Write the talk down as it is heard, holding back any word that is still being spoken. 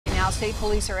Now, state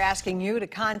police are asking you to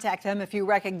contact them if you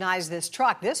recognize this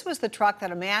truck. This was the truck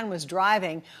that a man was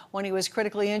driving when he was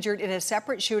critically injured in a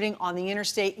separate shooting on the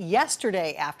interstate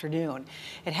yesterday afternoon.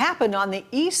 It happened on the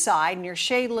east side near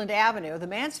Shadeland Avenue. The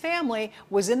man's family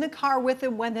was in the car with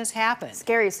him when this happened.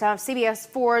 Scary stuff. CBS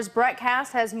 4's Brett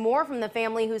Cast has more from the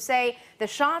family who say the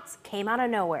shots came out of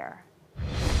nowhere.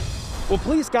 Well,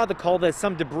 police got the call that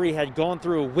some debris had gone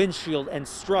through a windshield and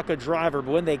struck a driver,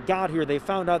 but when they got here, they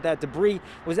found out that debris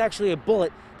was actually a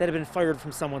bullet that had been fired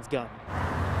from someone's gun.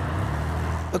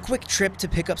 A quick trip to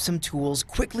pick up some tools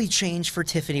quickly changed for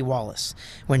Tiffany Wallace.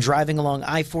 When driving along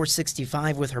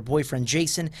I-465 with her boyfriend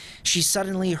Jason, she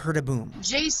suddenly heard a boom.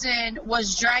 Jason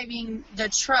was driving the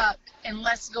truck and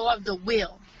lets go of the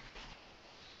wheel.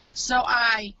 So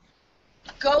I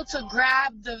go to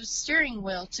grab the steering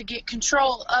wheel to get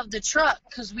control of the truck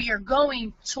because we are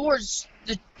going towards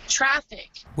the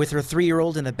traffic. With her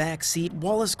 3-year-old in the back seat,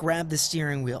 Wallace grabbed the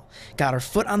steering wheel, got her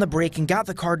foot on the brake, and got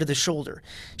the car to the shoulder.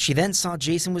 She then saw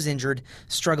Jason was injured,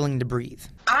 struggling to breathe.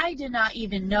 I did not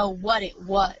even know what it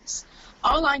was.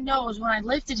 All I know is when I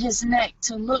lifted his neck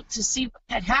to look to see what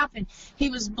had happened,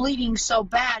 he was bleeding so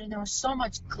bad and there was so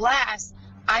much glass.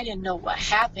 I didn't know what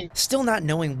happened. Still not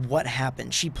knowing what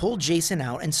happened, she pulled Jason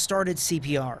out and started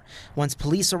CPR. Once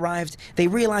police arrived, they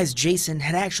realized Jason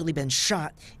had actually been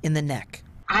shot in the neck.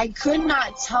 I could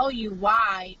not tell you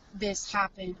why this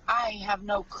happened. I have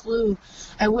no clue.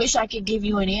 I wish I could give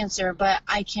you an answer, but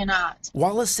I cannot.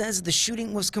 Wallace says the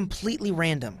shooting was completely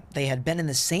random. They had been in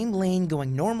the same lane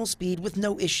going normal speed with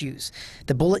no issues.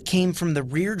 The bullet came from the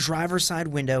rear driver's side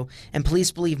window, and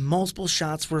police believe multiple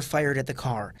shots were fired at the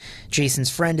car. Jason's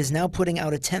friend is now putting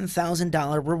out a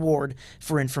 $10,000 reward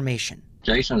for information.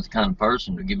 Jason's the kind of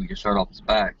person to give you your shirt off his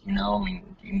back, you know. I mean,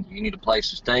 you need a place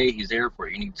to stay, he's there for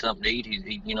you. You need something to eat,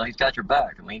 he's got your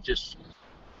back. I mean,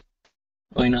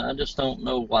 I just don't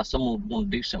know why someone would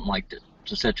want to do something like that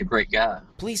to such a great guy.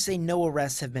 Police say no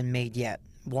arrests have been made yet.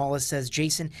 Wallace says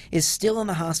Jason is still in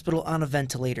the hospital on a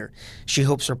ventilator. She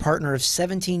hopes her partner of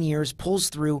 17 years pulls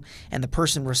through and the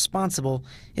person responsible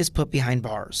is put behind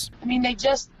bars. I mean, they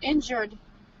just injured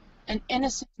an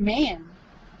innocent man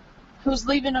who's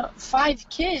leaving 5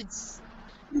 kids.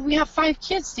 We have 5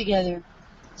 kids together.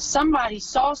 Somebody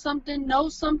saw something,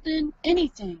 knows something,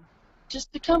 anything,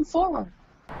 just to come forward.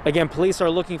 Again, police are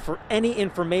looking for any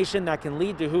information that can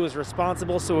lead to who is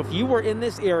responsible. So if you were in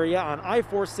this area on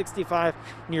I-465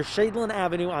 near Shadeland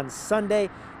Avenue on Sunday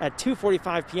at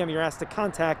 2:45 p.m., you're asked to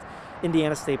contact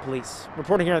Indiana State Police.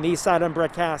 Reporting here on the east side, I'm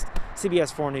Brett Cast,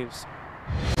 CBS 4 News.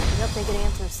 I hope they get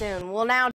answers soon. Well, now